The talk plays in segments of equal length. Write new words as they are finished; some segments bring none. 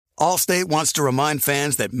Allstate wants to remind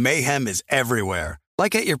fans that mayhem is everywhere,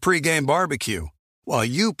 like at your pregame barbecue. While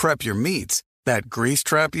you prep your meats, that grease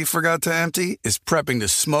trap you forgot to empty is prepping to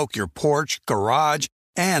smoke your porch, garage,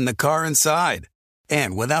 and the car inside.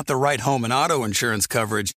 And without the right home and auto insurance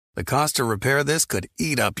coverage, the cost to repair this could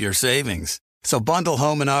eat up your savings. So bundle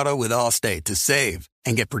home and auto with Allstate to save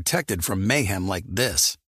and get protected from mayhem like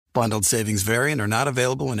this. Bundled savings vary and are not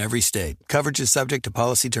available in every state. Coverage is subject to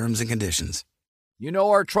policy terms and conditions. You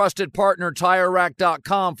know our trusted partner,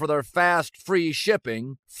 TireRack.com, for their fast, free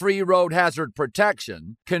shipping, free road hazard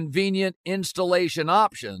protection, convenient installation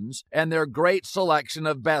options, and their great selection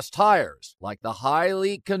of best tires, like the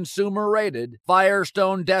highly consumer-rated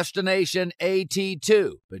Firestone Destination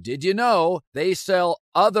AT2. But did you know they sell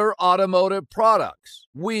other automotive products?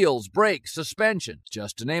 Wheels, brakes, suspension,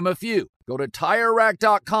 just to name a few. Go to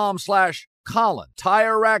TireRack.com/Colin.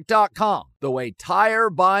 TireRack.com, the way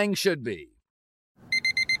tire buying should be.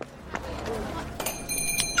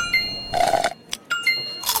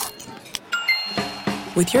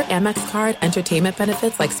 With your Amex card, entertainment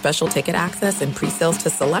benefits like special ticket access and pre-sales to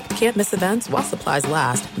select can't-miss events while supplies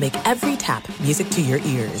last make every tap music to your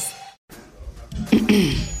ears.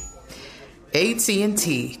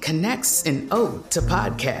 AT&T connects an ode to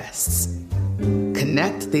podcasts.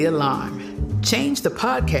 Connect the alarm. Change the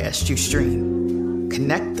podcast you stream.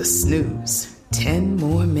 Connect the snooze. 10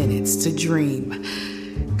 more minutes to dream.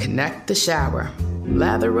 Connect the shower.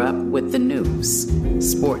 Lather up with the news,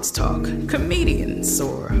 sports talk, comedians,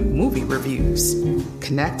 or movie reviews.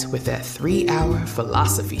 Connect with that 3-hour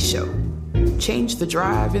philosophy show. Change the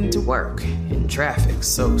drive into work in traffic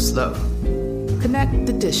so slow. Connect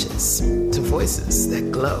the dishes to voices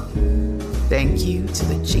that glow. Thank you to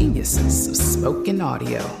the geniuses of spoken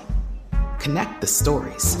audio. Connect the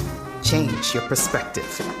stories. Change your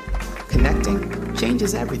perspective. Connecting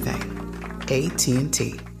changes everything.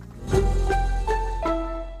 AT&T.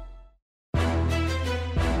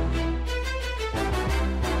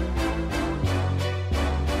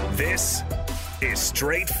 This is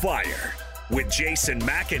Straight Fire with Jason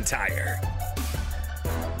McIntyre.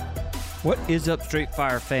 What is up, Straight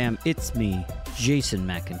Fire fam? It's me, Jason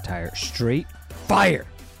McIntyre. Straight Fire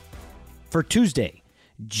for Tuesday,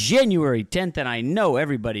 January 10th, and I know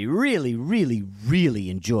everybody really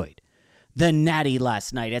enjoyed the Natty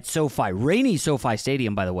last night at SoFi, rainy SoFi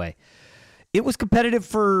Stadium, by the way. It was competitive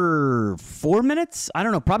for 4 minutes. I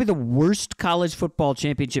don't know, probably the worst college football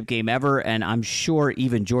championship game ever, and I'm sure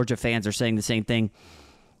even Georgia fans are saying the same thing.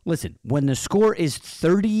 Listen, when the score is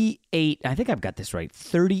 38, I think I've got this right,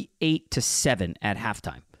 38-7 at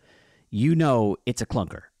halftime, you know it's a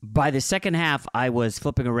clunker. By the second half, I was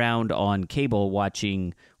flipping around on cable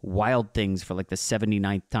watching Wild Things for like the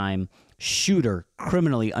 79th time. Shooter,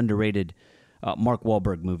 criminally underrated Mark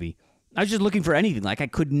Wahlberg movie. I was just looking for anything. Like, I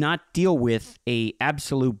could not deal with a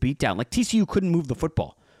absolute beatdown. Like, TCU couldn't move the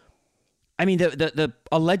football. I mean, the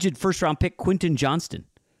alleged first-round pick, Quentin Johnston,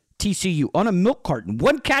 TCU, on a milk carton,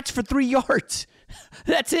 1 catch for 3 yards.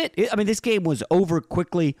 That's it. I mean, this game was over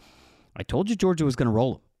quickly. I told you Georgia was going to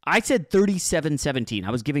roll them. I said 37-17.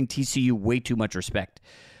 I was giving TCU way too much respect.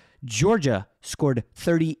 Georgia scored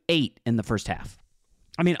 38 in the first half.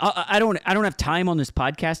 I mean, I don't have time on this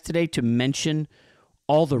podcast today to mention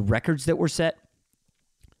all the records that were set,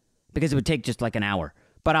 because it would take just like an hour.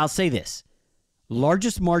 But I'll say this.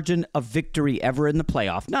 Largest margin of victory ever in the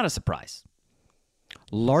playoff. Not a surprise.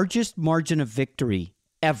 Largest margin of victory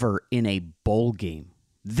ever in a bowl game.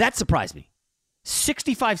 That surprised me.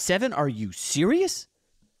 65-7? Are you serious?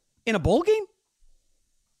 In a bowl game?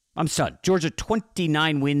 I'm stunned. Georgia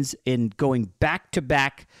 29 wins in going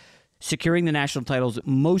back-to-back, securing the national titles,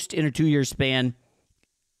 most in a 2-year span.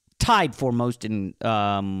 Tied for most in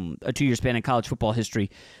a 2-year span in college football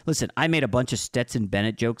history. Listen, I made a bunch of Stetson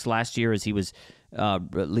Bennett jokes last year as he was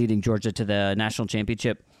leading Georgia to the national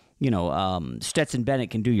championship. You know, Stetson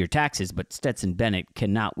Bennett can do your taxes, but Stetson Bennett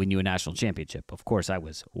cannot win you a national championship. Of course, I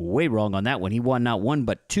was way wrong on that one. He won not 1,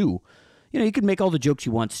 but 2. You know, you can make all the jokes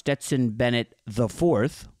you want. Stetson Bennett the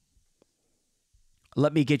 4th.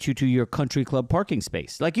 Let me get you to your country club parking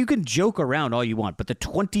space. Like, you can joke around all you want, but the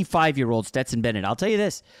 25-year-old Stetson Bennett, I'll tell you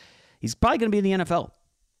this, he's probably going to be in the NFL.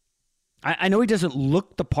 I know he doesn't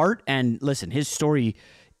look the part, and listen, his story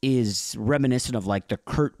is reminiscent of like the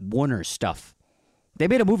Kurt Warner stuff. They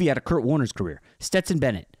made a movie out of Kurt Warner's career. Stetson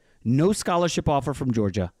Bennett, no scholarship offer from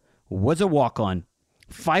Georgia, was a walk-on,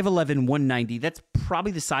 5'11", 190. That's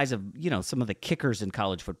probably the size of, you know, some of the kickers in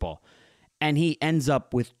college football. And he ends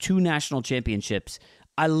up with 2 national championships.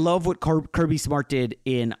 I love what Kirby Smart did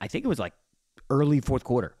in, I think it was like early fourth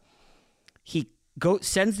quarter. He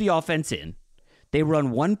sends the offense in. They run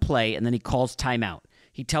one play, and then he calls timeout.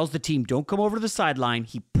 He tells the team, don't come over to the sideline.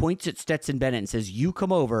 He points at Stetson Bennett and says, you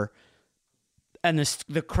come over. And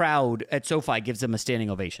the crowd at SoFi gives him a standing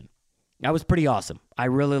ovation. That was pretty awesome. I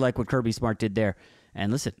really like what Kirby Smart did there.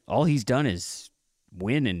 And listen, all he's done is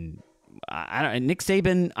win. And Nick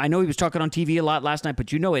Saban, I know he was talking on TV a lot last night,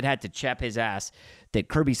 but it had to chap his ass that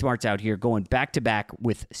Kirby Smart's out here going back-to-back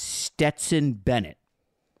with Stetson Bennett.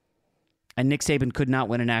 And Nick Saban could not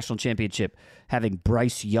win a national championship having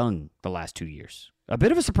Bryce Young the last 2 years. A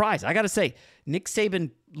bit of a surprise, I got to say. Nick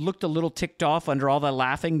Saban looked a little ticked off under all that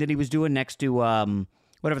laughing that he was doing next to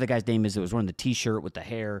whatever the guy's name is that was wearing the T-shirt with the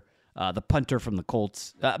hair, the punter from the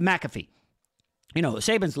Colts, McAfee.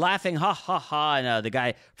 Saban's laughing, ha, ha, ha, and the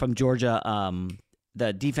guy from Georgia,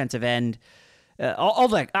 the defensive end, all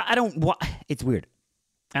that. It's weird.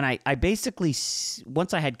 And I basically,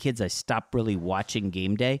 once I had kids, I stopped really watching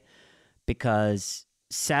game day because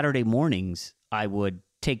Saturday mornings I would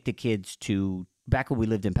take the kids to, back when we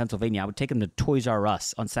lived in Pennsylvania, I would take them to Toys R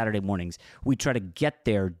Us on Saturday mornings. We'd try to get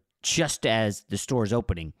there just as the store's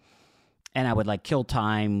opening. And I would kill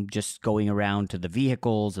time just going around to the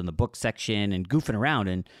vehicles and the book section and goofing around.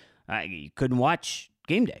 And I couldn't watch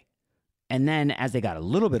game day. And then as they got a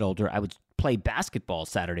little bit older, I would play basketball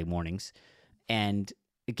Saturday mornings. And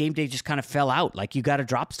the game day just kind of fell out. You got to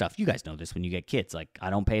drop stuff. You guys know this when you get kids. I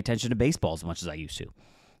don't pay attention to baseball as much as I used to.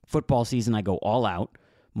 Football season, I go all out.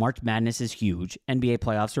 March Madness is huge. NBA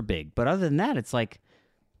playoffs are big. But other than that, it's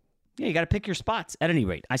you got to pick your spots. At any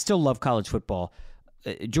rate, I still love college football.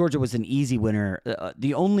 Georgia was an easy winner.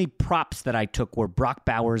 The only props that I took were Brock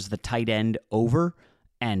Bowers, the tight end, over.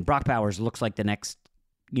 And Brock Bowers looks like the next,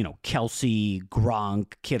 Kelsey,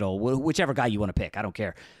 Gronk, Kittle, whichever guy you want to pick. I don't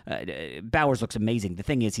care. Bowers looks amazing. The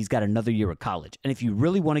thing is, he's got another year of college. And if you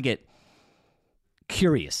really want to get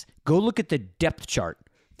curious, go look at the depth chart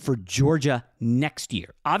for Georgia next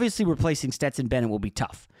year. Obviously, replacing Stetson Bennett will be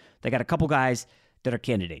tough. They got a couple guys that are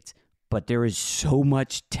candidates. But there is so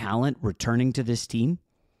much talent returning to this team.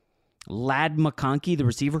 Ladd McConkey, the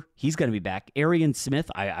receiver, he's going to be back. Arian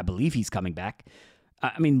Smith, I believe he's coming back.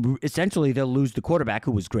 Essentially, they'll lose the quarterback,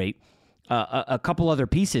 who was great. A couple other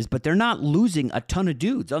pieces, but they're not losing a ton of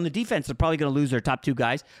dudes. On the defense, they're probably going to lose their top two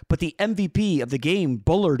guys. But the MVP of the game,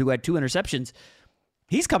 Bullard, who had 2 interceptions,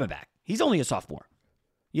 he's coming back. He's only a sophomore.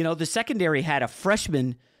 The secondary had a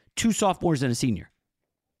freshman, 2 sophomores, and a senior.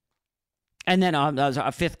 And then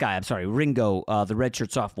a fifth guy, Ringo, the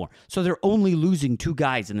redshirt sophomore. So they're only losing 2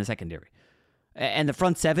 guys in the secondary. And the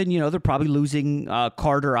front 7, they're probably losing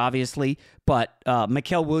Carter, obviously. But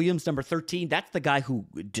Mikael Williams, number 13, that's the guy who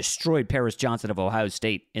destroyed Paris Johnson of Ohio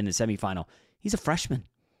State in the semifinal. He's a freshman.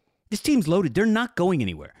 This team's loaded. They're not going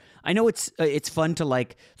anywhere. I know it's fun to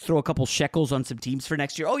throw a couple shekels on some teams for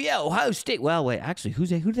next year. Oh, yeah, Ohio State. Well, wait, actually, who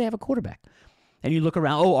do they have a quarterback? And you look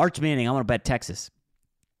around, Arch Manning, I want to bet Texas.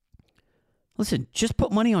 Listen, just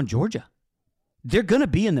put money on Georgia. They're going to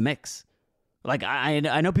be in the mix. I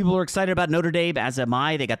know people are excited about Notre Dame, as am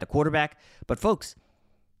I. They got the quarterback. But, folks,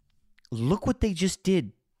 look what they just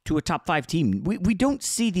did to a top 5 team. We don't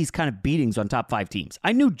see these kind of beatings on top 5 teams.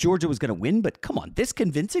 I knew Georgia was going to win, but come on, this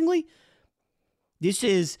convincingly? This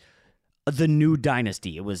is the new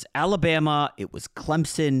dynasty. It was Alabama. It was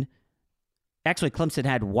Clemson. Actually, Clemson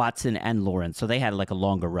had Watson and Lawrence, so they had a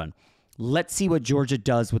longer run. Let's see what Georgia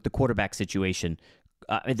does with the quarterback situation.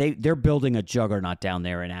 They're building a juggernaut down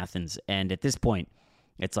there in Athens, and at this point,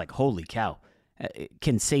 it's holy cow.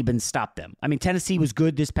 Can Saban stop them? Tennessee was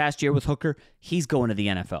good this past year with Hooker. He's going to the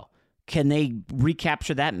NFL. Can they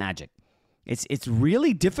recapture that magic? It's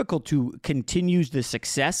really difficult to continue the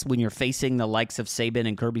success when you're facing the likes of Saban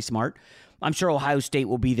and Kirby Smart. I'm sure Ohio State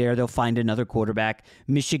will be there. They'll find another quarterback.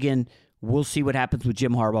 Michigan, we'll see what happens with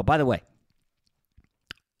Jim Harbaugh. By the way,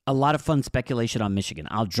 a lot of fun speculation on Michigan.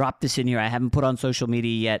 I'll drop this in here. I haven't put on social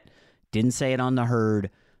media yet. Didn't say it on the herd.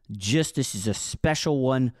 This is a special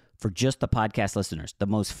one for just the podcast listeners. The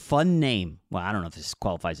most fun name, well, I don't know if this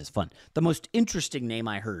qualifies as fun. The most interesting name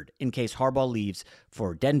I heard in case Harbaugh leaves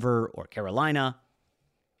for Denver or Carolina,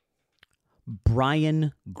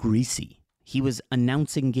 Brian Griese. He was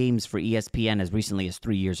announcing games for ESPN as recently as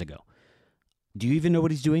 3 years ago. Do you even know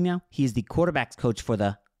what he's doing now? He is the quarterbacks coach for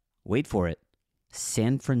the, wait for it,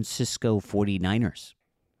 San Francisco 49ers.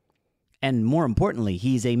 And more importantly,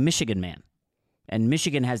 he's a Michigan man. And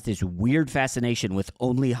Michigan has this weird fascination with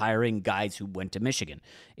only hiring guys who went to Michigan.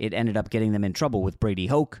 It ended up getting them in trouble with Brady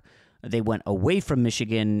Hoke. They went away from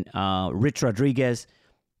Michigan. Rich Rodriguez,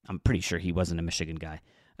 I'm pretty sure he wasn't a Michigan guy.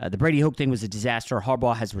 The Brady Hoke thing was a disaster.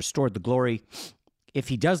 Harbaugh has restored the glory. If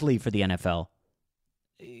he does leave for the NFL,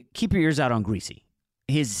 keep your ears out on Griese.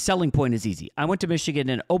 His selling point is easy. I went to Michigan,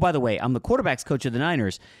 and oh, by the way, I'm the quarterback's coach of the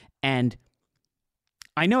Niners, and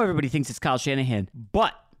I know everybody thinks it's Kyle Shanahan,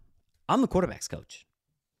 but I'm the quarterback's coach.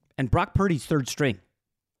 And Brock Purdy's third string.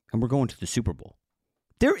 And we're going to the Super Bowl.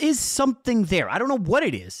 There is something there. I don't know what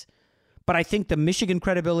it is, but I think the Michigan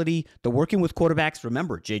credibility, the working with quarterbacks,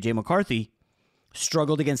 remember, J.J. McCarthy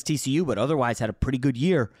struggled against TCU, but otherwise had a pretty good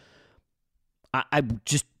year.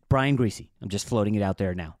 Brian Griese. I'm just floating it out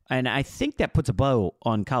there now. And I think that puts a bow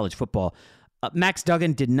on college football. Max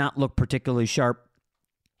Duggan did not look particularly sharp.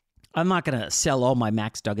 I'm not going to sell all my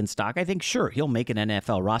Max Duggan stock. I think, sure, he'll make an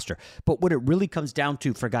NFL roster. But what it really comes down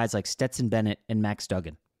to for guys like Stetson Bennett and Max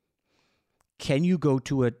Duggan, can you go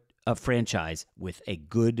to a franchise with a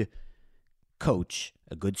good coach,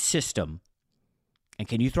 a good system, and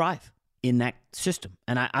can you thrive in that system?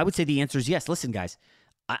 And I would say the answer is yes. Listen, guys,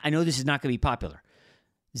 I know this is not going to be popular.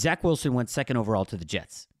 Zach Wilson went second overall to the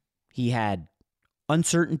Jets. He had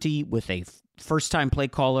uncertainty with a first-time play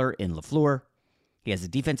caller in LaFleur. He has a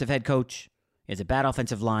defensive head coach. He has a bad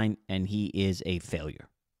offensive line, and he is a failure.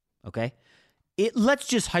 Okay? Let's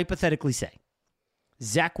just hypothetically say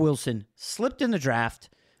Zach Wilson slipped in the draft,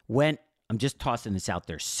 I'm just tossing this out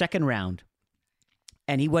there, second round,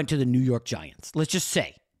 and he went to the New York Giants. Let's just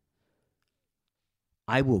say.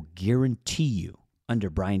 I will guarantee you, under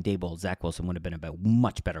Brian Daboll, Zach Wilson would have been a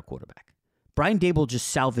much better quarterback. Brian Daboll just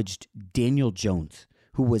salvaged Daniel Jones,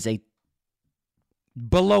 who was a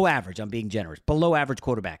below average, I'm being generous, below average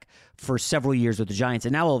quarterback for several years with the Giants.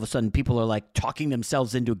 And now all of a sudden people are like talking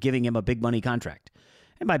themselves into giving him a big money contract.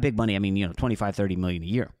 And by big money, I mean, 25, 30 million a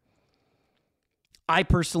year. I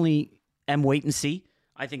personally am wait and see.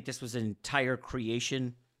 I think this was an entire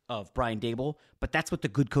creation of Brian Daboll, but that's what the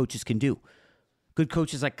good coaches can do. Good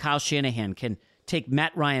coaches like Kyle Shanahan can take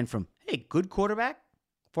Matt Ryan from, hey, good quarterback,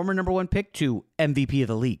 former number one pick, to MVP of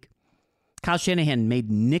the league. Kyle Shanahan made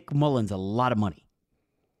Nick Mullins a lot of money.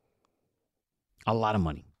 A lot of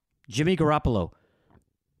money. Jimmy Garoppolo,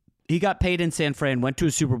 he got paid in San Fran, went to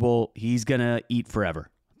a Super Bowl. He's going to eat forever,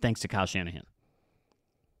 thanks to Kyle Shanahan.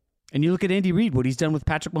 And you look at Andy Reid, what he's done with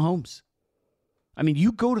Patrick Mahomes. I mean,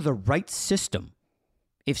 you go to the right system.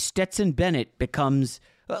 If Stetson Bennett becomes,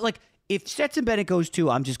 if Stetson Bennett goes to,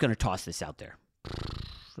 I'm just going to toss this out there.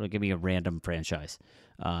 Give me a random franchise.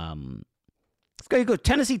 Let's go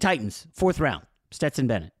Tennessee Titans, 4th round, Stetson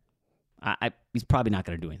Bennett. He's probably not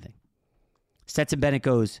going to do anything. Stetson Bennett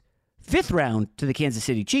goes 5th round to the Kansas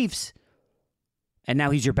City Chiefs, and now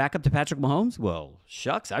he's your backup to Patrick Mahomes? Well,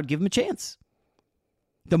 shucks, I'd give him a chance.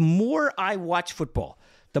 The more I watch football,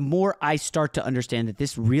 the more I start to understand that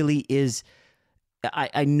this really is,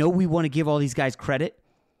 I know we want to give all these guys credit,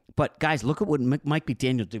 but guys, look at what Mike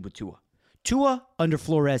McDaniel did with Tua. Tua under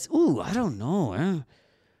Flores, I don't know.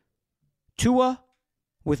 Tua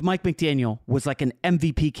with Mike McDaniel was like an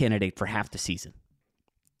MVP candidate for half the season.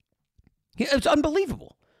 It was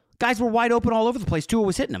unbelievable. Guys were wide open all over the place. Tua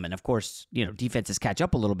was hitting them. And, of course, defenses catch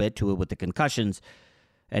up a little bit. Tua with the concussions.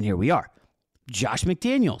 And here we are. Josh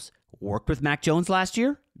McDaniels worked with Mac Jones last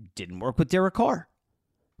year. Didn't work with Derek Carr.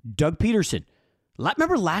 Doug Peterson.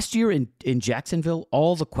 Remember last year in Jacksonville,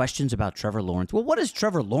 all the questions about Trevor Lawrence? Well, what is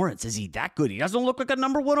Trevor Lawrence? Is he that good? He doesn't look like a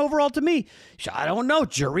number one overall to me. I don't know.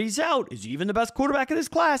 Jury's out. Is he even the best quarterback in his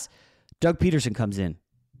class? Doug Peterson comes in.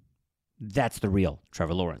 That's the real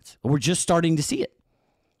Trevor Lawrence. We're just starting to see it.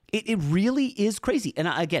 It really is crazy. And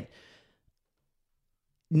again,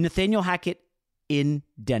 Nathaniel Hackett in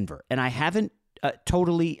Denver. And I haven't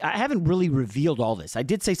really revealed all this. I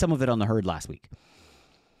did say some of it on The Herd last week.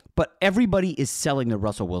 But everybody is selling the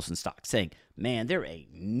Russell Wilson stock, saying, man, there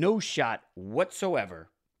ain't no shot whatsoever,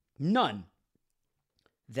 none,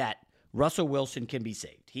 that Russell Wilson can be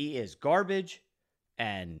saved. He is garbage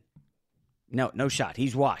and no shot.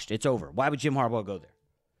 He's washed. It's over. Why would Jim Harbaugh go there?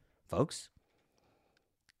 Folks,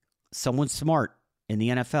 someone smart in the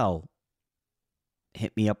NFL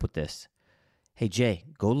hit me up with this. Hey, Jay,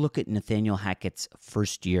 go look at Nathaniel Hackett's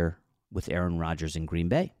first year with Aaron Rodgers in Green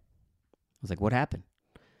Bay. I was like, what happened?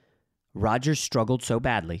 Rodgers struggled so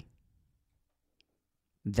badly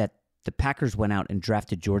that the Packers went out and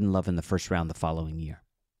drafted Jordan Love in the first round the following year.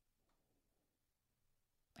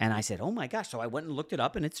 And I said, oh my gosh. So I went and looked it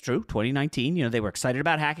up, and it's true. 2019, they were excited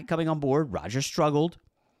about Hackett coming on board. Rodgers struggled.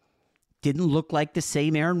 Didn't look like the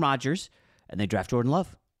same Aaron Rodgers, and they draft Jordan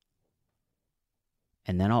Love.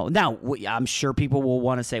 And then now I'm sure people will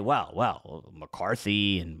want to say, well,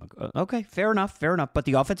 McCarthy and okay, fair enough. But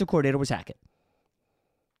the offensive coordinator was Hackett.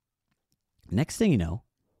 Next thing you know,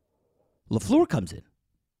 LaFleur comes in.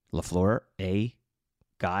 LaFleur, a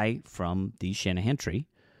guy from the Shanahan tree.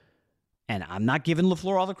 And I'm not giving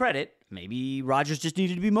LaFleur all the credit. Maybe Rodgers just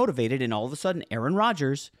needed to be motivated, and all of a sudden, Aaron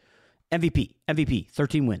Rodgers, MVP,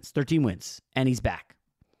 13 wins, and he's back.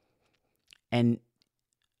 And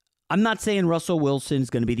I'm not saying Russell Wilson's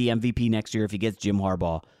going to be the MVP next year if he gets Jim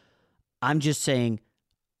Harbaugh. I'm just saying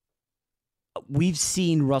we've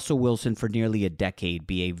seen Russell Wilson for nearly a decade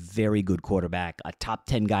be a very good quarterback, a top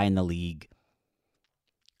 10 guy in the league.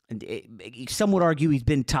 And some would argue he's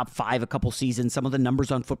been top 5 a couple seasons. Some of the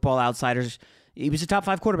numbers on Football Outsiders, he was a top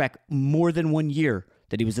 5 quarterback more than 1 year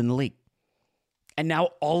that he was in the league. And now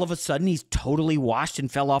all of a sudden he's totally washed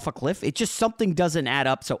and fell off a cliff. It just, something doesn't add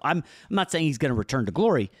up. So I'm not saying he's going to return to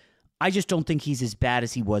glory. I just don't think he's as bad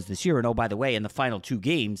as he was this year. And oh, by the way, in the final 2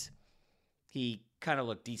 games, he kind of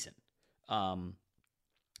looked decent.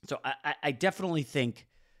 So I definitely think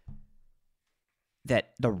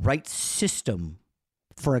that the right system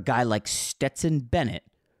for a guy like Stetson Bennett,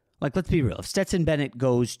 like, let's be real, if Stetson Bennett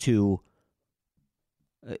goes to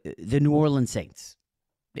the New Orleans Saints,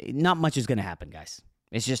 not much is going to happen, guys.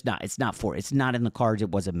 It's just not. It's not in the cards. It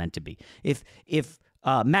wasn't meant to be. If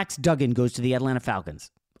Max Duggan goes to the Atlanta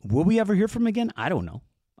Falcons, will we ever hear from him again? I don't know.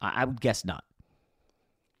 I would guess not.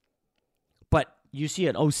 But you see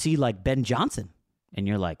an OC like Ben Johnson, and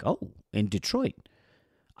you're like, oh, in Detroit.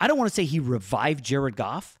 I don't want to say he revived Jared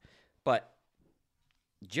Goff, but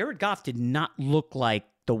Jared Goff did not look like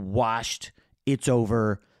the washed, it's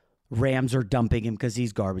over, Rams are dumping him because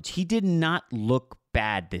he's garbage. He did not look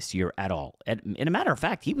bad this year at all. And a matter of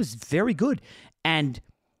fact, he was very good. And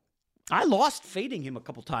I lost fading him a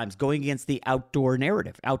couple times going against the outdoor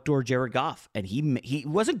narrative, outdoor Jared Goff. And he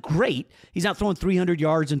wasn't great. He's not throwing 300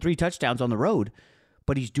 yards and 3 touchdowns on the road,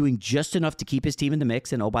 but he's doing just enough to keep his team in the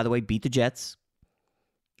mix. And, oh, by the way, beat the Jets.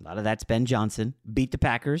 A lot of that's Ben Johnson. Beat the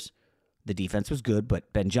Packers. The defense was good,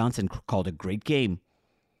 but Ben Johnson called a great game.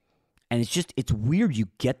 And it's weird. You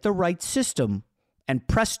get the right system, and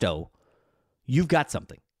presto, you've got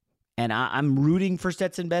something. And I'm rooting for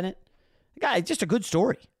Stetson Bennett. Guy, just a good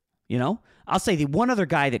story, you know? I'll say the one other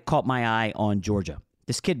guy that caught my eye on Georgia,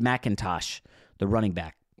 this kid McIntosh, the running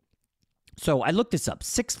back. So I looked this up.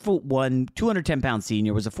 6'1", 210-pound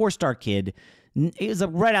senior, was a 4-star kid. He was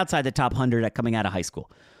right outside the top 100 coming out of high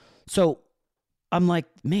school. So I'm like,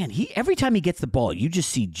 man, every time he gets the ball, you just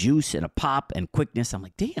see juice and a pop and quickness. I'm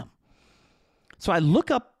like, damn. So I look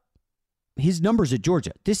up his numbers at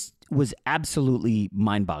Georgia. This was absolutely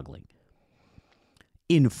mind-boggling.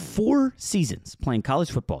 In 4 seasons playing college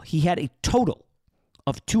football, he had a total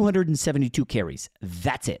of 272 carries.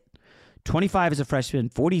 That's it. 25 as a freshman,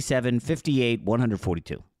 47, 58,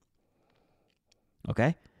 142.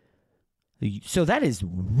 Okay? So that is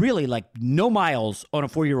really like no miles on a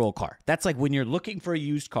 4-year-old car. That's like when you're looking for a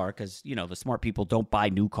used car, because, you know, the smart people don't buy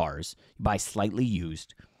new cars. You buy slightly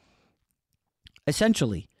used.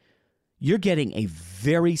 Essentially, you're getting a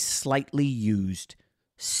very slightly used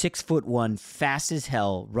 6'1", fast as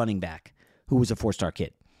hell running back who was a 4-star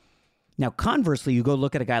kid. Now, conversely, you go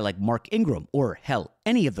look at a guy like Mark Ingram or, hell,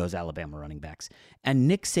 any of those Alabama running backs, and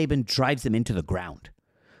Nick Saban drives them into the ground.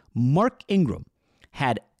 Mark Ingram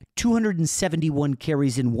had 271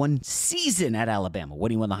 carries in 1 season at Alabama when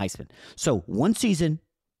he won the Heisman. So 1 season,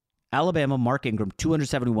 Alabama, Mark Ingram,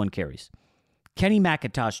 271 carries. Kenny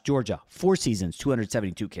McIntosh, Georgia, 4 seasons,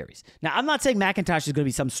 272 carries. Now, I'm not saying McIntosh is going to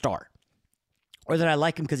be some star or that I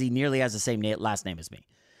like him because he nearly has the same last name as me.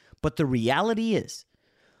 But the reality is,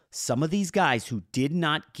 some of these guys who did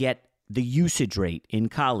not get the usage rate in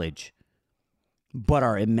college but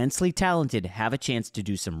are immensely talented have a chance to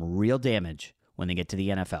do some real damage when they get to the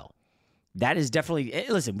NFL. That is definitely,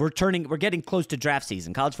 listen, we're getting close to draft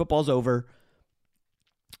season. College football's over,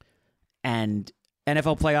 and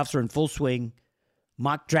NFL playoffs are in full swing.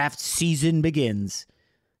 Mock draft season begins.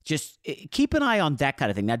 Just keep an eye on that kind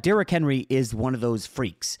of thing. Now, Derrick Henry is one of those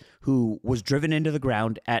freaks who was driven into the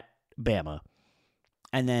ground at Bama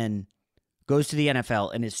and then goes to the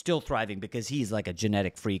NFL and is still thriving because he's like a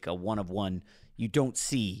genetic freak, a one of one. You don't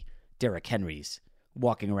see Derrick Henrys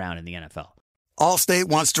walking around in the NFL. Allstate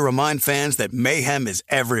wants to remind fans that mayhem is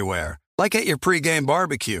everywhere, like at your pregame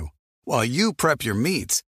barbecue. While you prep your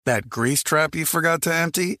meats, that grease trap you forgot to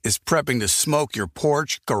empty is prepping to smoke your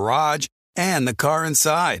porch, garage, and the car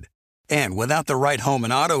inside. And without the right home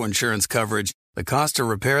and auto insurance coverage, the cost to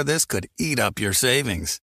repair this could eat up your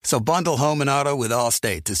savings. So bundle home and auto with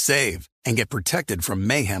Allstate to save and get protected from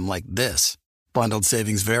mayhem like this. Bundled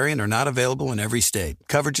savings vary and are not available in every state.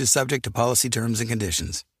 Coverage is subject to policy terms and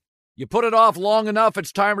conditions. You put it off long enough,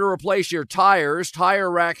 it's time to replace your tires. Tire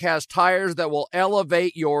Rack has tires that will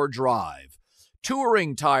elevate your drive.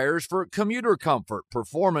 Touring tires for commuter comfort,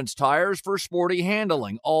 performance tires for sporty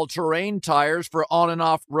handling, all-terrain tires for on- and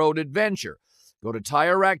off-road adventure. Go to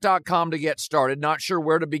TireRack.com to get started. Not sure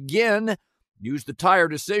where to begin? Use the Tire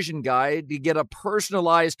Decision Guide to get a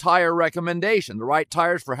personalized tire recommendation, the right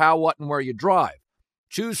tires for how, what, and where you drive.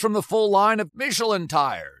 Choose from the full line of Michelin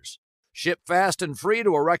tires. Ship fast and free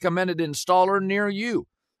to a recommended installer near you.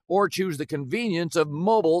 Or choose the convenience of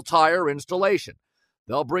mobile tire installation.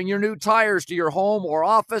 They'll bring your new tires to your home or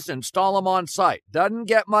office and install them on site. Doesn't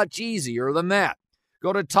get much easier than that.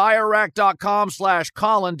 Go to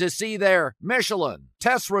TireRack.com/Colin to see their Michelin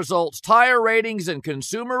test results, tire ratings, and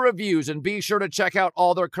consumer reviews, and be sure to check out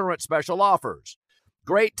all their current special offers.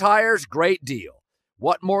 Great tires, great deal.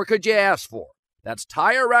 What more could you ask for? That's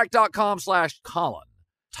TireRack.com/Colin.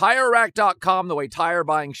 TireRack.com, the way tire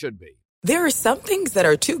buying should be. There are some things that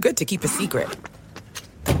are too good to keep a secret.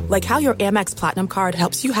 Like how your Amex Platinum card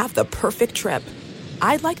helps you have the perfect trip.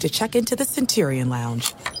 I'd like to check into the Centurion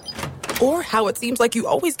Lounge. Or how it seems like you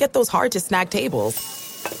always get those hard-to-snag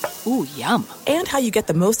tables. Ooh, yum. And how you get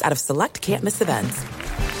the most out of select can't-miss events.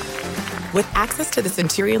 With access to the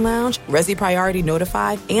Centurion Lounge, Resi Priority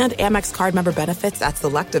Notified, and Amex card member benefits at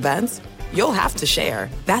select events, you'll have to share.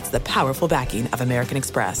 That's the powerful backing of American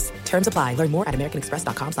Express. Terms apply. Learn more at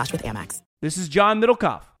americanexpress.com/withAmex. This is John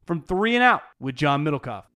Middlecoff from 3 and Out with John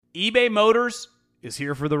Middlecoff. eBay Motors is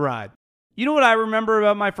here for the ride. You know what I remember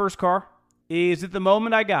about my first car? Is at the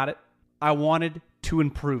moment I got it, I wanted to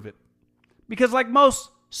improve it. Because like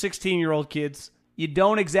most 16-year-old kids, you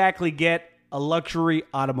don't exactly get a luxury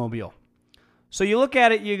automobile. So you look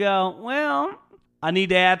at it, you go, well, I need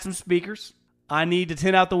to add some speakers. I need to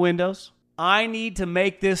tint out the windows. I need to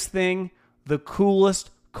make this thing the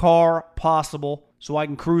coolest car possible so I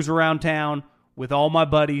can cruise around town with all my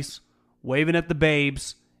buddies, waving at the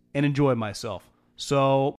babes, and enjoy myself.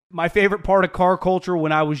 So my favorite part of car culture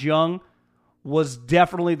when I was young was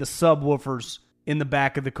definitely the subwoofers in the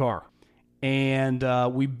back of the car. And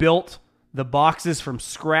we built the boxes from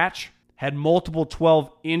scratch, had multiple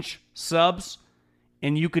 12-inch subs,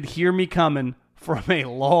 and you could hear me coming from a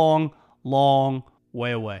long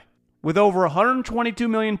way away. With over 122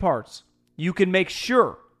 million parts, you can make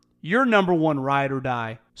sure your number one ride or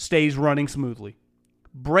die stays running smoothly.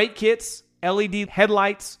 Brake kits, LED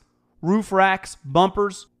headlights, roof racks,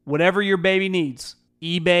 bumpers, whatever your baby needs,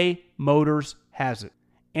 eBay Motors has it.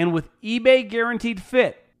 And with eBay Guaranteed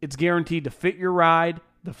Fit, it's guaranteed to fit your ride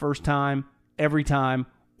the first time, every time,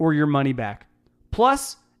 or your money back.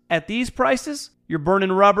 Plus, at these prices, you're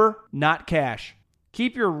burning rubber, not cash.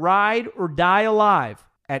 Keep your ride or die alive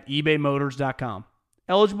at ebaymotors.com.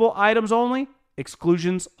 Eligible items only.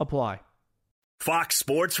 Exclusions apply. Fox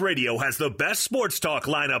Sports Radio has the best sports talk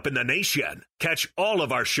lineup in the nation. Catch all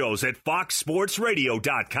of our shows at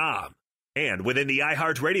foxsportsradio.com. And within the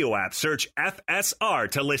iHeartRadio app, search FSR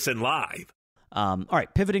to listen live. All right,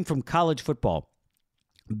 pivoting from college football.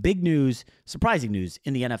 Big news, surprising news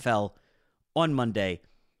in the NFL on Monday.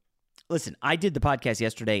 Listen, I did the podcast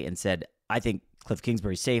yesterday and said, I think Cliff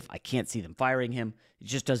Kingsbury's safe. I can't see them firing him. It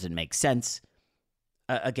just doesn't make sense.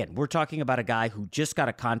 Again, we're talking about a guy who just got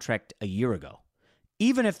a contract a year ago.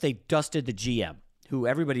 Even if they dusted the GM, who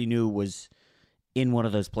everybody knew was in one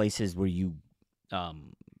of those places where you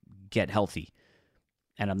get healthy,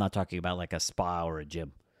 and I'm not talking about like a spa or a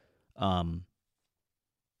gym,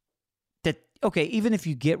 even if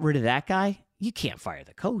you get rid of that guy, you can't fire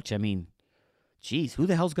the coach. I mean, geez, who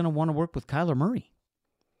the hell's going to want to work with Kyler Murray?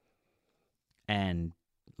 And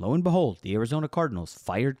lo and behold, the Arizona Cardinals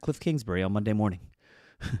fired Cliff Kingsbury on Monday morning.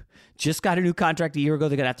 Just got a new contract a year ago.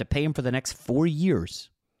 They're going to have to pay him for the next 4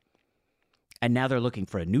 years. And now they're looking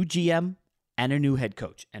for a new GM and a new head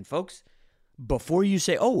coach. And folks, before you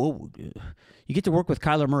say, you get to work with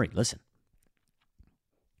Kyler Murray, listen,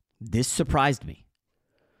 this surprised me.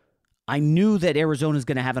 I knew that Arizona's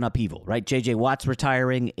going to have an upheaval, right? J.J. Watt's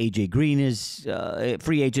retiring. A.J. Green is a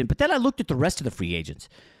free agent. But then I looked at the rest of the free agents.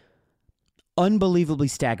 Unbelievably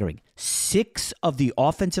staggering. 6 of the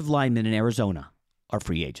offensive linemen in Arizona are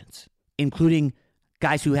free agents, including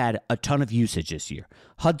guys who had a ton of usage this year.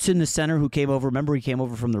 Hudson, the center who came over. Remember, he came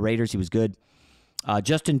over from the Raiders. He was good.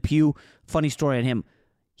 Justin Pugh, funny story on him.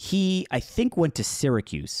 He, I think, went to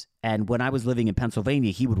Syracuse. And when I was living in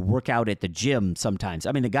Pennsylvania, he would work out at the gym sometimes.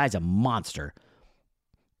 I mean, the guy's a monster.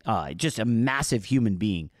 Just a massive human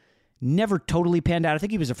being. Never totally panned out. I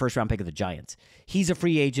think he was a first-round pick of the Giants. He's a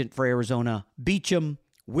free agent for Arizona. Beachum,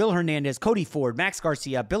 Will Hernandez, Cody Ford, Max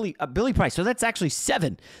Garcia, Billy Price. So that's actually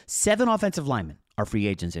 7. 7 offensive linemen are free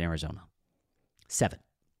agents in Arizona. 7.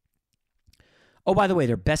 Oh, by the way,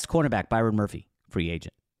 their best cornerback, Byron Murphy, free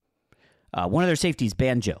agent. One of their safeties,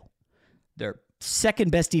 Banjo. Their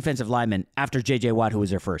second best defensive lineman after J.J. Watt, who was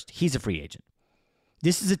their first. He's a free agent.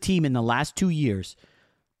 This is a team in the last 2 years,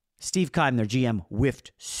 Steve Keim, their GM,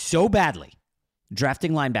 whiffed so badly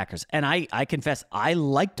drafting linebackers. And I confess, I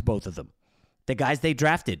liked both of them. The guys they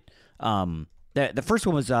drafted. The first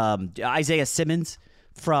one was Isaiah Simmons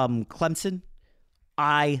from Clemson.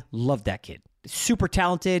 I love that kid. Super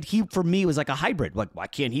talented. He, for me, was like a hybrid. Like, why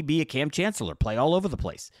can't he be a Cam Chancellor, play all over the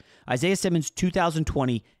place? Isaiah Simmons,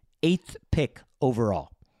 2020, 8th pick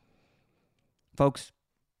overall. Folks,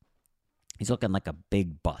 he's looking like a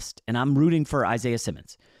big bust. And I'm rooting for Isaiah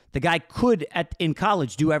Simmons. The guy could, in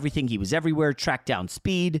college, do everything. He was everywhere, track down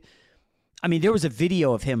speed. I mean, there was a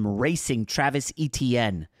video of him racing Travis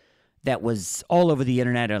Etienne that was all over the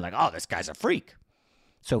internet. They're like, oh, this guy's a freak.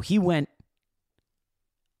 So he went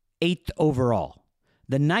 8th overall.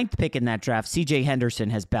 The 9th pick in that draft, C.J. Henderson,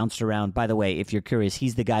 has bounced around. By the way, if you're curious,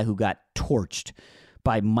 he's the guy who got torched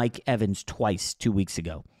by Mike Evans twice 2 weeks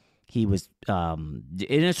ago. He was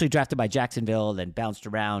initially drafted by Jacksonville, then bounced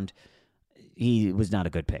around. He was not a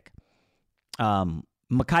good pick. Mekhi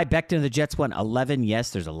Becton of the Jets went 11.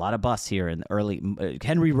 Yes, there's a lot of busts here in the early.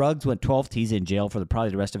 Henry Ruggs went 12th. He's in jail for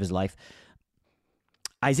probably the rest of his life.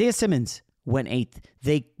 Isaiah Simmons went 8th.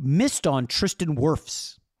 They missed on Tristan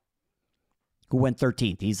Wirfs, who went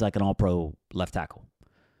 13th. He's like an all-pro left tackle.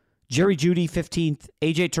 Jerry Jeudy, 15th.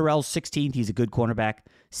 A.J. Terrell, 16th. He's a good cornerback.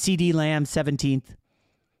 C.D. Lamb, 17th.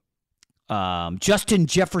 Justin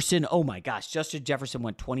Jefferson. Oh, my gosh. Justin Jefferson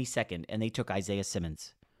went 22nd, and they took Isaiah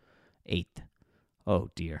Simmons, 8th. Oh,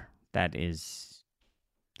 dear. That's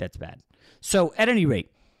bad. So, at any rate,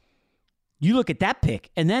 you look at that pick,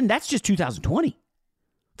 and then that's just 2020.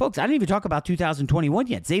 Folks, I didn't even talk about 2021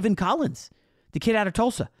 yet. Zaven Collins, the kid out of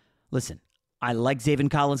Tulsa. Listen, I like Zaven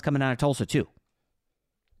Collins coming out of Tulsa, too.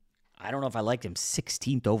 I don't know if I liked him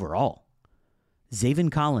 16th overall.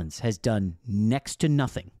 Zaven Collins has done next to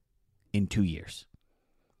nothing in 2 years.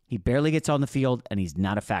 He barely gets on the field, and he's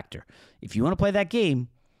not a factor. If you want to play that game,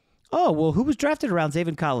 oh, well, who was drafted around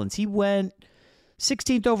Zaven Collins? He went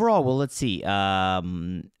 16th overall. Well, let's see.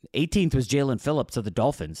 18th was Jalen Phillips of the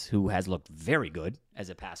Dolphins, who has looked very good as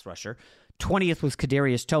a pass rusher. 20th was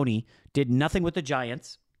Kadarius Toney. Did nothing with the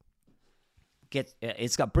Giants.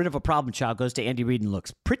 It's got a bit of a problem child. Goes to Andy Reid and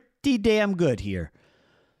looks pretty damn good here.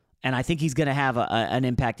 And I think he's going to have an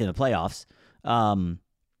impact in the playoffs.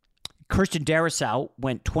 Christian Darrisaw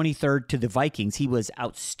went 23rd to the Vikings. He was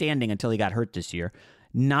outstanding until he got hurt this year.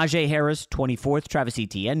 Najee Harris, 24th. Travis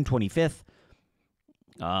Etienne, 25th.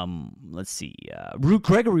 Let's see.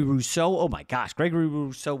 Gregory Rousseau. Oh, my gosh. Gregory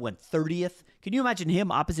Rousseau went 30th. Can you imagine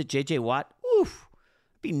him opposite J.J. Watt? Oof.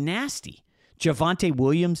 It'd be nasty. Javonte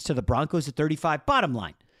Williams to the Broncos at 35. Bottom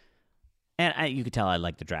line. And you can tell I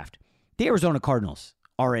like the draft. The Arizona Cardinals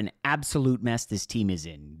are an absolute mess. This team is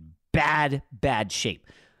in bad, bad shape.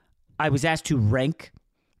 I was asked to rank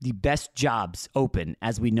the best jobs open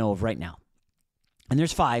as we know of right now. And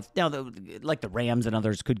there's 5. Now, like the Rams and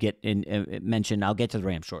others could get mentioned. I'll get to the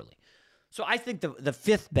Rams shortly. So I think the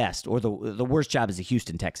 5th best or the worst job is the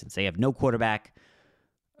Houston Texans. They have no quarterback.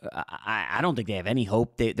 I don't think they have any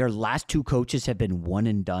hope. Their last 2 coaches have been one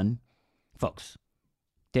and done. Folks,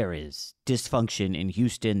 there is dysfunction in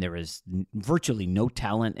Houston. There is virtually no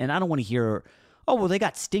talent. And I don't want to hear, oh, well, they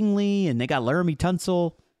got Stingley and they got Laramie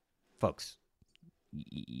Tunsil. Folks,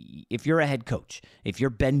 if you're a head coach, if you're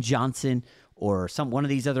Ben Johnson or one of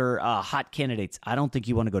these other hot candidates, I don't think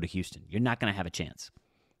you want to go to Houston. You're not going to have a chance.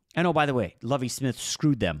 And oh, by the way, Lovie Smith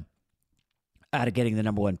screwed them out of getting the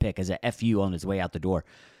number 1 pick as a FU on his way out the door.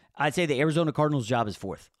 I'd say the Arizona Cardinals job is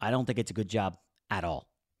 4th. I don't think it's a good job at all.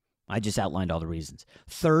 I just outlined all the reasons.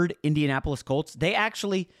 3rd, Indianapolis Colts. They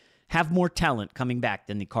actually have more talent coming back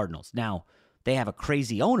than the Cardinals. Now, they have a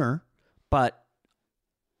crazy owner, but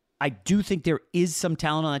I do think there is some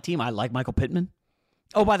talent on that team. I like Michael Pittman.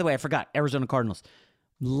 Oh, by the way, I forgot. Arizona Cardinals.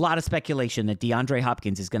 A lot of speculation that DeAndre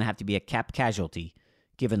Hopkins is going to have to be a cap casualty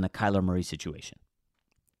given the Kyler Murray situation.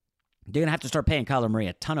 They're going to have to start paying Kyler Murray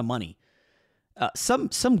a ton of money. Some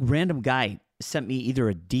random guy sent me either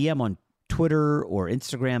a DM on Twitter or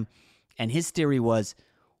Instagram, and his theory was,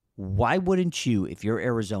 why wouldn't you, if you're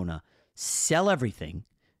Arizona, sell everything,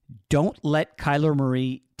 don't let Kyler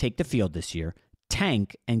Murray take the field this year,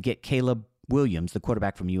 tank, and get Caleb Williams, the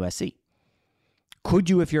quarterback from USC? Could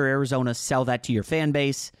you, if you're Arizona, sell that to your fan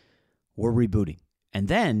base? We're rebooting. And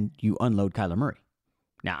then you unload Kyler Murray.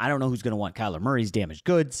 Now, I don't know who's going to want Kyler Murray's damaged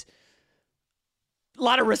goods. A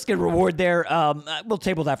lot of risk and reward there. We'll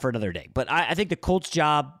table that for another day. But I think the Colts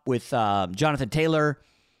job with Jonathan Taylor,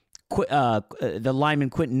 the lineman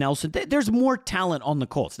Quentin Nelson, there's more talent on the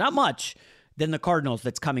Colts. Not much than the Cardinals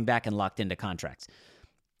that's coming back and locked into contracts.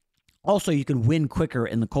 Also, you can win quicker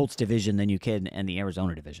in the Colts division than you can in the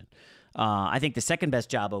Arizona division. I think the second best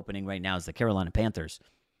job opening right now is the Carolina Panthers.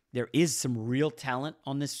 There is some real talent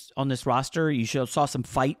on this roster. You saw some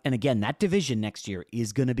fight. And again, that division next year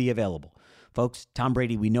is going to be available. Folks, Tom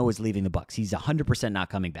Brady, we know, is leaving the Bucs. He's 100% not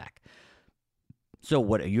coming back. So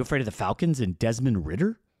what, are you afraid of the Falcons and Desmond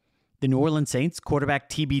Ridder? The New Orleans Saints quarterback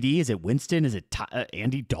TBD? Is it Winston? Is it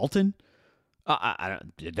Andy Dalton?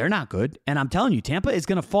 They're not good. And I'm telling you, Tampa is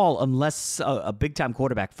going to fall unless a big-time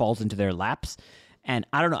quarterback falls into their laps. And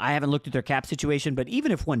I don't know. I haven't looked at their cap situation, but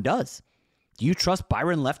even if one does, do you trust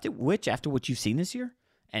Byron Leftwich after what you've seen this year?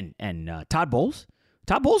 And Todd Bowles?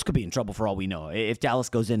 Todd Bowles could be in trouble for all we know if Dallas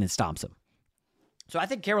goes in and stomps him. So I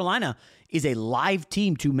think Carolina is a live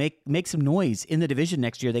team to make some noise in the division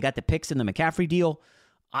next year. They got the picks in the McCaffrey deal.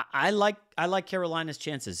 I like Carolina's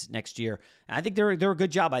chances next year. I think they're a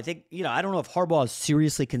good job. I think, I don't know if Harbaugh is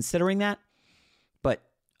seriously considering that, but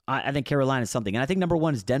I think Carolina is something. And I think number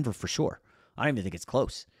one is Denver for sure. I don't even think it's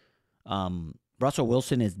close. Russell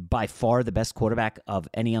Wilson is by far the best quarterback of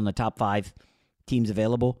any on the top 5 teams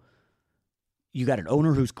available. You got an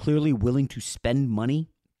owner who's clearly willing to spend money.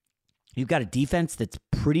 You've got a defense that's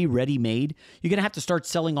pretty ready-made. You're going to have to start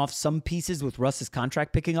selling off some pieces with Russ's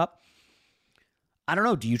contract picking up. I don't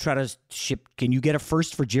know. Do you try to ship? Can you get a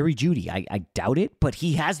first for Jerry Jeudy? I doubt it, but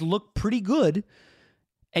he has looked pretty good.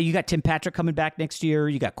 And you got Tim Patrick coming back next year.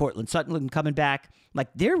 You got Cortland Sutton coming back. Like,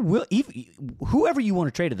 whoever you want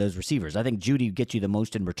to trade of those receivers, I think Jeudy gets you the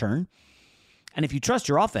most in return. And if you trust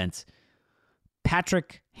your offense,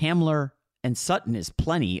 Patrick, Hamler, and Sutton is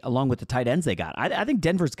plenty, along with the tight ends they got. I think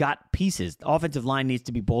Denver's got pieces. The offensive line needs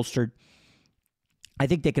to be bolstered. I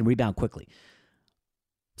think they can rebound quickly.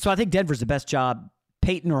 So I think Denver's the best job.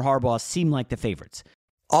 Peyton or Harbaugh seem like the favorites.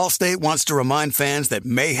 Allstate wants to remind fans that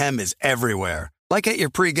mayhem is everywhere, like at your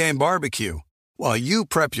pregame barbecue. While you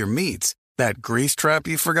prep your meats, that grease trap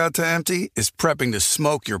you forgot to empty is prepping to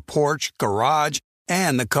smoke your porch, garage,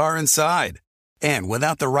 and the car inside. And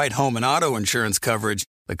without the right home and auto insurance coverage,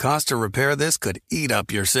 the cost to repair this could eat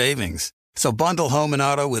up your savings. So bundle home and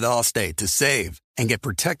auto with Allstate to save and get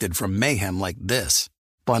protected from mayhem like this.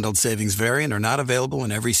 Bundled savings vary and are not available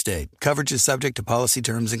in every state. Coverage is subject to policy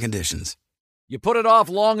terms and conditions. You put it off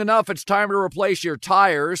long enough, it's time to replace your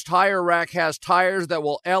tires. Tire Rack has tires that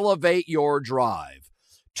will elevate your drive.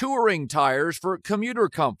 Touring tires for commuter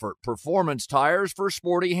comfort, performance tires for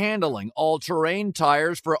sporty handling, all-terrain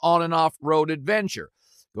tires for on- and off-road adventure.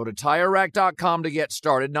 Go to TireRack.com to get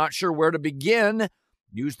started. Not sure where to begin?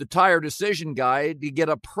 Use the Tire Decision Guide to get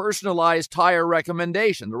a personalized tire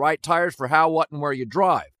recommendation, the right tires for how, what, and where you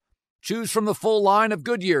drive. Choose from the full line of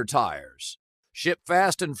Goodyear tires. Ship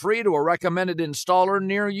fast and free to a recommended installer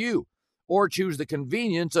near you. Or choose the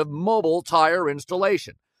convenience of mobile tire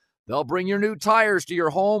installation. They'll bring your new tires to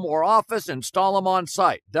your home or office and install them on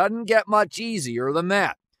site. Doesn't get much easier than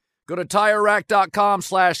that. Go to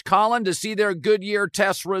TireRack.com/Colin to see their Goodyear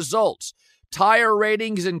test results, tire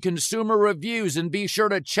ratings, and consumer reviews, and be sure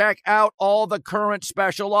to check out all the current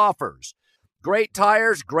special offers. Great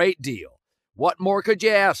tires, great deal. What more could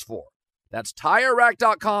you ask for? That's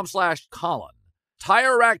TireRack.com/Colin.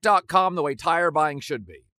 TireRack.com, the way tire buying should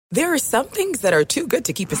be. There are some things that are too good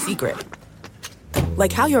to keep a secret.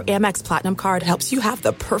 Like how your Amex Platinum card helps you have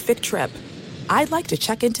the perfect trip. I'd like to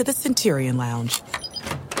check into the Centurion Lounge.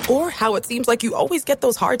 Or how it seems like you always get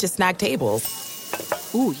those hard-to-snag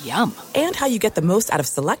tables. Ooh, yum. And how you get the most out of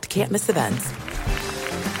select can't-miss events.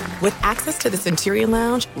 With access to the Centurion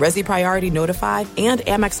Lounge, Resi Priority Notified, and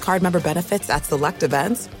Amex card member benefits at select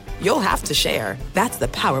events, you'll have to share. That's the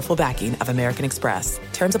powerful backing of American Express.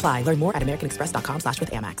 Terms apply. Learn more at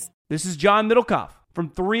americanexpress.com/withAmex. This is John Middlecoff from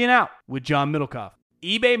 3 and Out with John Middlecoff.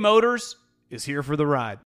 eBay Motors is here for the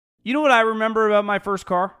ride. You know what I remember about my first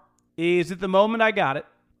car? Is at the moment I got it,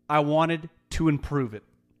 I wanted to improve it.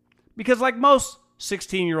 Because like most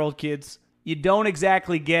 16-year-old kids, you don't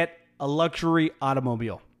exactly get a luxury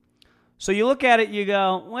automobile. So you look at it, you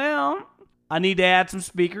go, well, I need to add some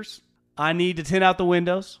speakers. I need to tint out the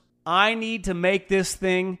windows. I need to make this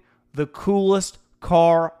thing the coolest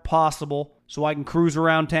car possible so I can cruise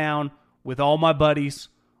around town with all my buddies,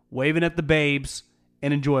 waving at the babes,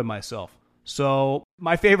 and enjoy myself. So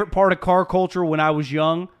my favorite part of car culture when I was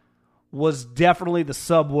young was definitely the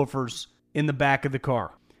subwoofers in the back of the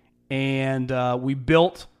car. And we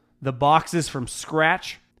built the boxes from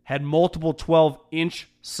scratch, had multiple 12-inch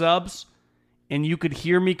subs, and you could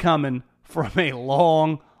hear me coming from a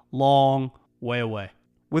long, long way away.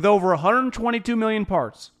 With over 122 million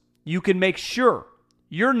parts, you can make sure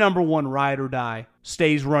your number one ride or die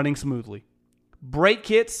stays running smoothly. Brake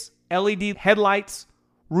kits, LED headlights,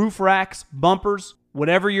 roof racks, bumpers,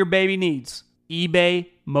 whatever your baby needs, eBay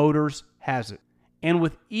Motors has it. And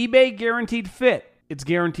with eBay Guaranteed Fit, it's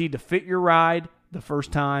guaranteed to fit your ride the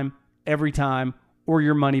first time, every time, or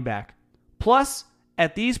your money back. Plus,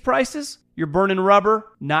 at these prices, you're burning rubber,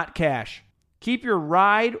 not cash. Keep your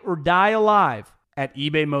ride or die alive at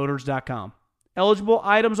ebaymotors.com. Eligible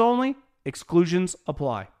items only. Exclusions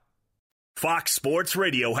apply. Fox Sports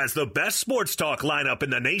Radio has the best sports talk lineup in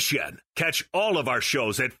the nation. Catch all of our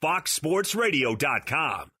shows at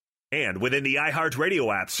foxsportsradio.com. And within the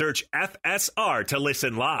iHeartRadio app, search FSR to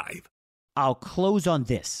listen live. I'll close on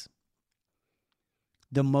this.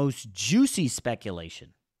 The most juicy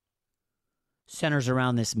speculation centers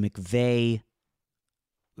around this McVay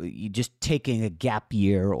just taking a gap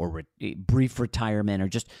year or brief retirement or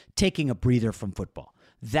just taking a breather from football.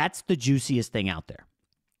 That's the juiciest thing out there.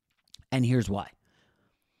 And here's why.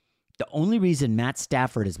 The only reason Matt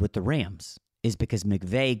Stafford is with the Rams is because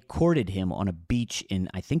McVay courted him on a beach in,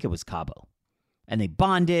 I think it was Cabo. And they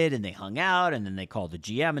bonded and they hung out and then they called the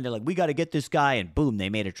GM and they're like, we got to get this guy. And boom, they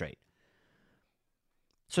made a trade.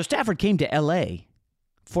 So Stafford came to L.A.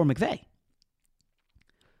 for McVay.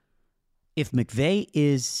 If McVay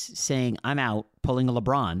is saying, I'm out, pulling a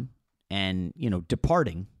LeBron and,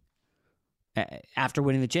 departing after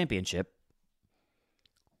winning the championship,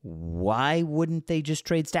 why wouldn't they just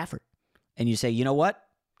trade Stafford? And you say, you know what?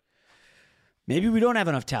 Maybe we don't have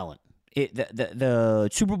enough talent. The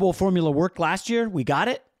Super Bowl formula worked last year. We got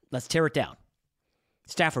it. Let's tear it down.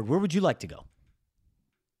 Stafford, where would you like to go?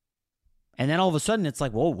 And then all of a sudden it's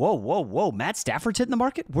like, whoa. Matt Stafford's hitting the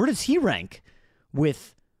market? Where does he rank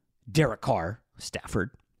with Derek Carr?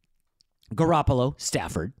 Stafford. Garoppolo?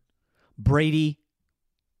 Stafford. Brady?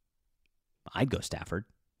 I'd go Stafford.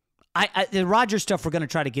 The Rodgers stuff we're going to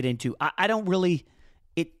try to get into. I don't really...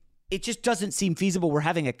 It just doesn't seem feasible. We're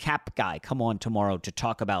having a cap guy come on tomorrow to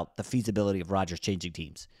talk about the feasibility of Rodgers changing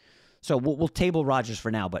teams. So we'll table Rodgers for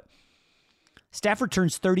now, but Stafford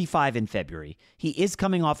turns 35 in February. He is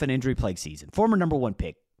coming off an injury-plagued season. Former number one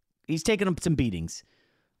pick. He's taken up some beatings,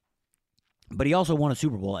 but he also won a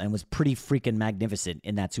Super Bowl and was pretty freaking magnificent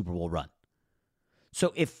in that Super Bowl run.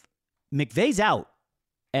 So if McVay's out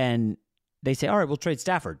and they say, all right, we'll trade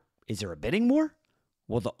Stafford, is there a bidding war?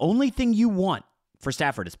 Well, the only thing you want for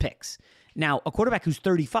Stafford is picks. Now, a quarterback who's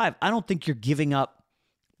 35, I don't think you're giving up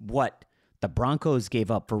what the Broncos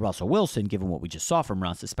gave up for Russell Wilson, given what we just saw from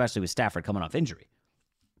Russ, especially with Stafford coming off injury.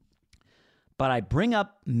 But I bring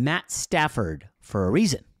up Matt Stafford for a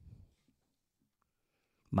reason.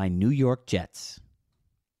 My New York Jets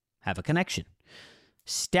have a connection.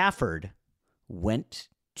 Stafford went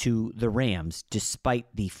to the Rams despite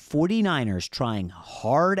the 49ers trying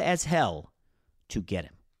hard as hell to get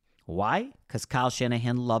him. Why? Because Kyle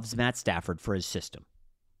Shanahan loves Matt Stafford for his system.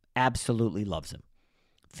 Absolutely loves him.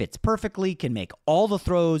 Fits perfectly, can make all the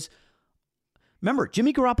throws. Remember,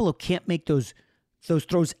 Jimmy Garoppolo can't make those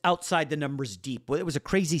throws outside the numbers deep. Well, it was a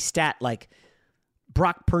crazy stat like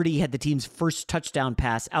Brock Purdy had the team's first touchdown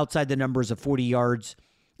pass outside the numbers of 40 yards.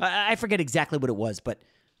 I forget exactly what it was, but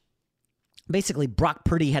basically Brock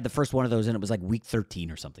Purdy had the first one of those and it was like week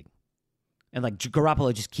 13 or something. And like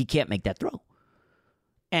Garoppolo he can't make that throw.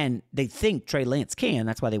 And they think Trey Lance can.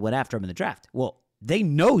 That's why they went after him in the draft. Well, they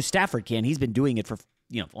know Stafford can. He's been doing it for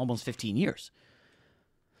almost 15 years.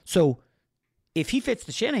 So if he fits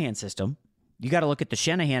the Shanahan system, you got to look at the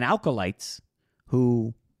Shanahan acolytes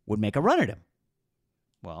who would make a run at him.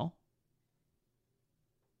 Well,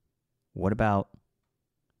 what about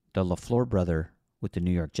the LaFleur brother with the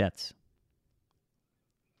New York Jets?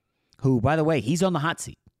 Who, by the way, he's on the hot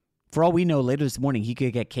seat. For all we know, later this morning, he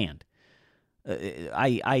could get canned.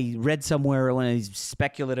 I read somewhere on one of these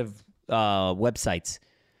speculative websites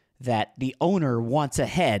that the owner wants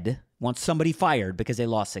somebody fired because they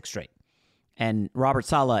lost 6 straight. And Robert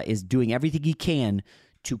Saleh is doing everything he can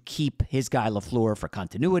to keep his guy LaFleur for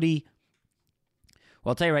continuity.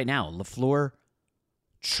 Well, I'll tell you right now, LaFleur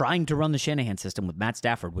trying to run the Shanahan system with Matt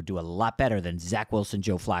Stafford would do a lot better than Zach Wilson,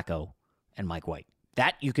 Joe Flacco, and Mike White.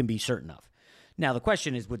 That you can be certain of. Now, the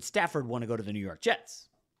question is, would Stafford want to go to the New York Jets?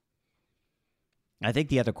 I think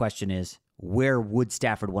the other question is, where would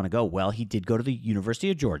Stafford want to go? Well, he did go to the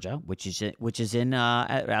University of Georgia, which is in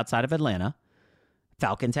outside of Atlanta.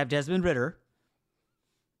 Falcons have Desmond Ridder.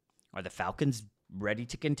 Are the Falcons ready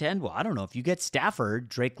to contend? Well, I don't know. If you get Stafford,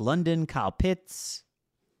 Drake London, Kyle Pitts,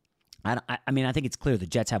 I think it's clear the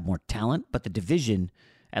Jets have more talent, but the division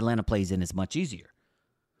Atlanta plays in is much easier.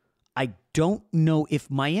 I don't know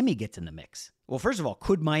if Miami gets in the mix. Well, first of all,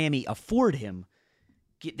 could Miami afford him?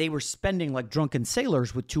 They were spending like drunken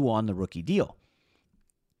sailors with Tua on the rookie deal.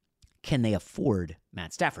 Can they afford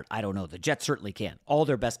Matt Stafford? I don't know. The Jets certainly can. All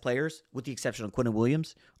their best players, with the exception of Quinnen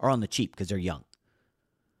Williams, are on the cheap because they're young.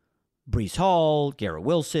 Breece Hall, Garrett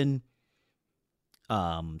Wilson,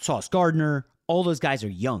 Sauce Gardner, all those guys are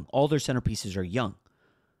young. All their centerpieces are young.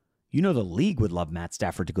 You know the league would love Matt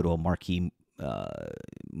Stafford to go to a marquee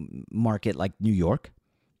market like New York.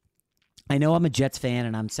 I know I'm a Jets fan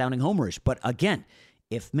and I'm sounding homerish, but again,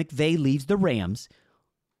 if McVay leaves the Rams,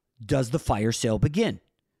 does the fire sale begin?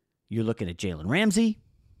 You're looking at Jalen Ramsey.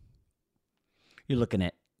 You're looking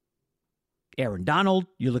at Aaron Donald.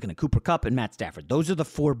 You're looking at Cooper Kupp and Matt Stafford. Those are the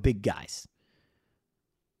four big guys.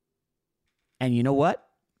 And you know what?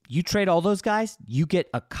 You trade all those guys, you get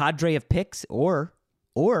a cadre of picks, or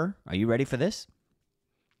are you ready for this?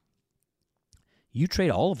 You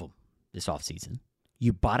trade all of them this offseason.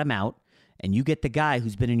 You bottom out, and you get the guy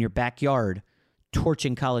who's been in your backyard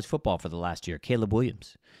torching college football for the last year, Caleb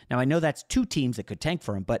Williams. Now, I know that's two teams that could tank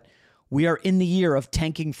for him, but we are in the year of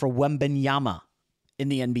tanking for Wembanyama in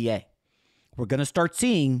the NBA. We're going to start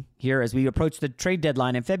seeing here as we approach the trade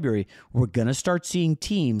deadline in February, we're going to start seeing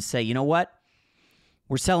teams say, you know what?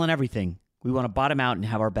 We're selling everything. We want to bottom out and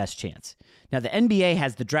have our best chance. Now, the NBA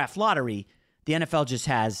has the draft lottery. The NFL just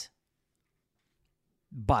has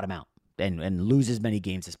bottom out and lose as many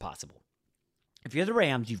games as possible. If you're the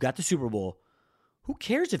Rams, you've got the Super Bowl. Who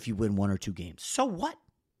cares if you win one or two games? So what?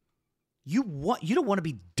 You don't want to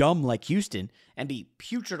be dumb like Houston and be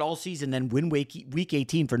putrid all season, then win week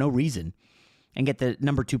 18 for no reason and get the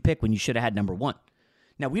number 2 pick when you should have had number 1.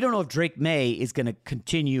 Now, we don't know if Drake May is going to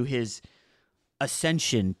continue his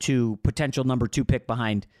ascension to potential number 2 pick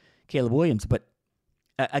behind Caleb Williams. But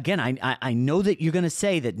again, I know that you're going to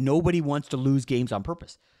say that nobody wants to lose games on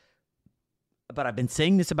purpose. But I've been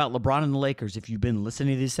saying this about LeBron and the Lakers if you've been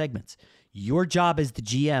listening to these segments. Your job as the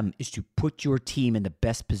GM is to put your team in the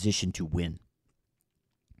best position to win.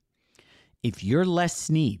 If you're Les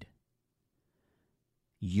Snead,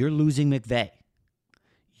 you're losing McVay.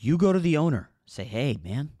 You go to the owner, say, hey,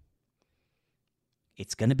 man,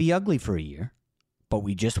 it's going to be ugly for a year, but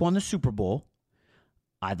we just won the Super Bowl.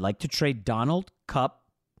 I'd like to trade Donald, Kupp,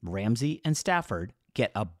 Ramsey, and Stafford,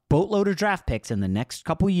 get a boatload of draft picks in the next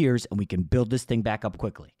couple years, and we can build this thing back up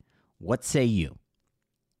quickly. What say you?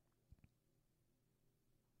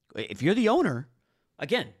 If you're the owner,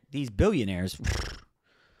 again, these billionaires,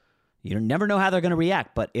 you never know how they're going to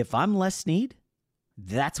react. But if I'm Les Snead,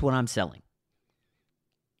 that's what I'm selling.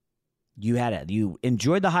 You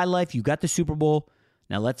enjoyed the high life. You got the Super Bowl.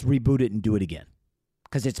 Now let's reboot it and do it again.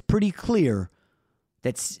 Because it's pretty clear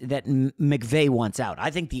that McVay wants out.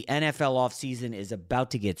 I think the NFL offseason is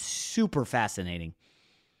about to get super fascinating.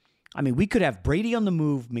 I mean, we could have Brady on the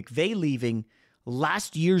move, McVay leaving,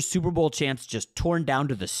 last year's Super Bowl champs just torn down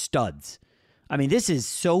to the studs. I mean, this is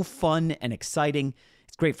so fun and exciting.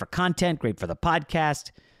 It's great for content, great for the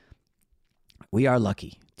podcast. We are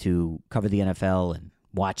lucky to cover the NFL and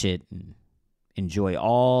watch it and enjoy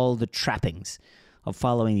all the trappings of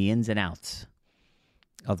following the ins and outs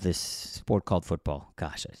of this sport called football.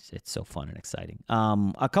 Gosh, it's so fun and exciting.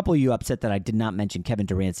 A couple of you upset that I did not mention Kevin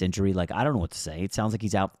Durant's injury. Like, I don't know what to say. It sounds like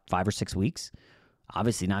he's out 5 or 6 weeks.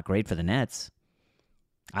 Obviously not great for the Nets.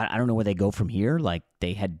 I don't know where they go from here. Like,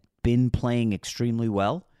 they had been playing extremely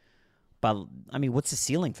well. But, I mean, what's the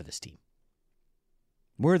ceiling for this team?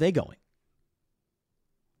 Where are they going?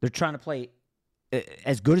 They're trying to play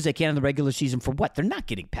as good as they can in the regular season for what? They're not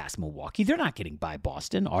getting past Milwaukee. They're not getting by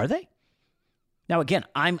Boston, are they? Now, again,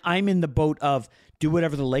 I'm in the boat of do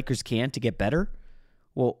whatever the Lakers can to get better.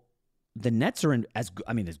 Well, the Nets are as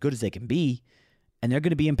good as they can be. And they're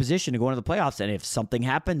going to be in position to go into the playoffs. And if something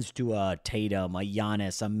happens to a Tatum, a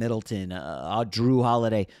Giannis, a Middleton, a Drew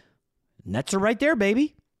Holiday, Nets are right there,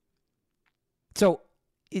 baby. So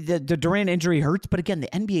the Durant injury hurts. But again, the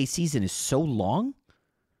NBA season is so long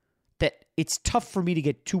that it's tough for me to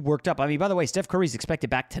get too worked up. I mean, by the way, Steph Curry's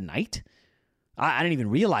expected back tonight. I didn't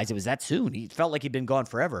even realize it was that soon. He felt like he'd been gone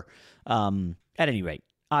forever. At any rate,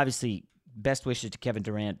 obviously, best wishes to Kevin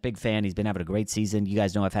Durant. Big fan. He's been having a great season. You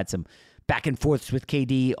guys know I've had some back and forths with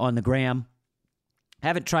KD on the gram.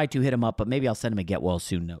 Haven't tried to hit him up, but maybe I'll send him a get well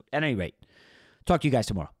soon note. At any rate, talk to you guys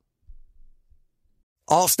tomorrow.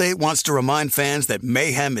 Allstate wants to remind fans that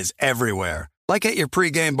mayhem is everywhere, like at your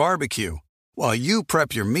pregame barbecue. While you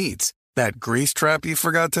prep your meats, that grease trap you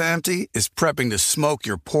forgot to empty is prepping to smoke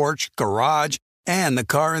your porch, garage, and the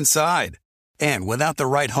car inside. And without the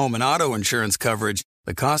right home and auto insurance coverage,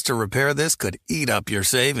 the cost to repair this could eat up your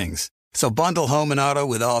savings. So bundle home and auto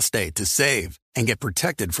with Allstate to save and get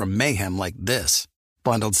protected from mayhem like this.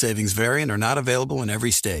 Bundled savings vary and are not available in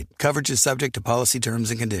every state. Coverage is subject to policy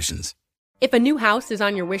terms and conditions. If a new house is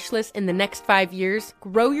on your wish list in the next 5 years,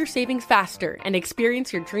 grow your savings faster and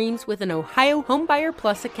experience your dreams with an Ohio Homebuyer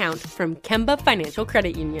Plus account from Kemba Financial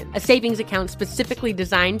Credit Union. A savings account specifically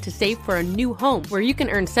designed to save for a new home, where you can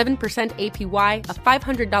earn 7% APY,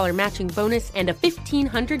 a $500 matching bonus, and a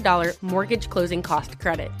 $1,500 mortgage closing cost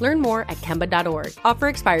credit. Learn more at Kemba.org. Offer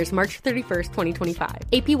expires March 31st, 2025.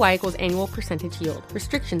 APY equals annual percentage yield.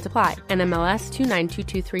 Restrictions apply. NMLS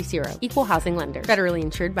 292230. Equal housing lender. Federally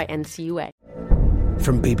insured by NCUA.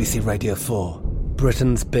 From BBC Radio 4,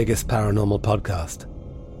 Britain's biggest paranormal podcast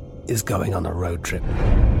is going on a road trip.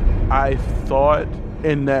 I thought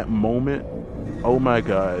in that moment, oh my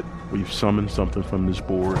God, we've summoned something from this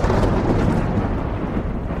board.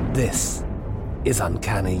 This is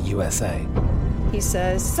Uncanny USA. He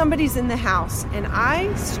says, somebody's in the house, and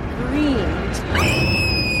I screamed.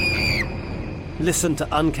 Listen to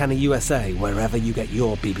Uncanny USA wherever you get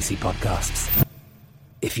your BBC podcasts,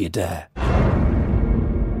 if you dare.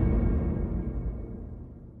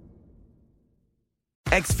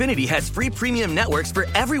 Xfinity has free premium networks for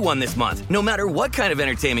everyone this month, no matter what kind of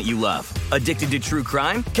entertainment you love. Addicted to true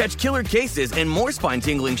crime? Catch killer cases and more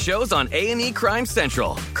spine-tingling shows on A&E Crime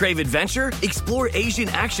Central. Crave adventure? Explore Asian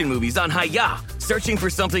action movies on Hi-YAH. Searching for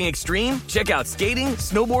something extreme? Check out skating,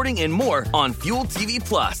 snowboarding, and more on Fuel TV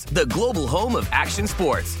Plus, the global home of action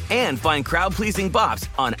sports. And find crowd-pleasing bops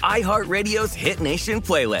on iHeartRadio's Hit Nation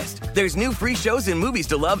playlist. There's new free shows and movies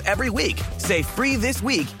to love every week. Say free this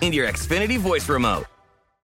week in your Xfinity voice remote.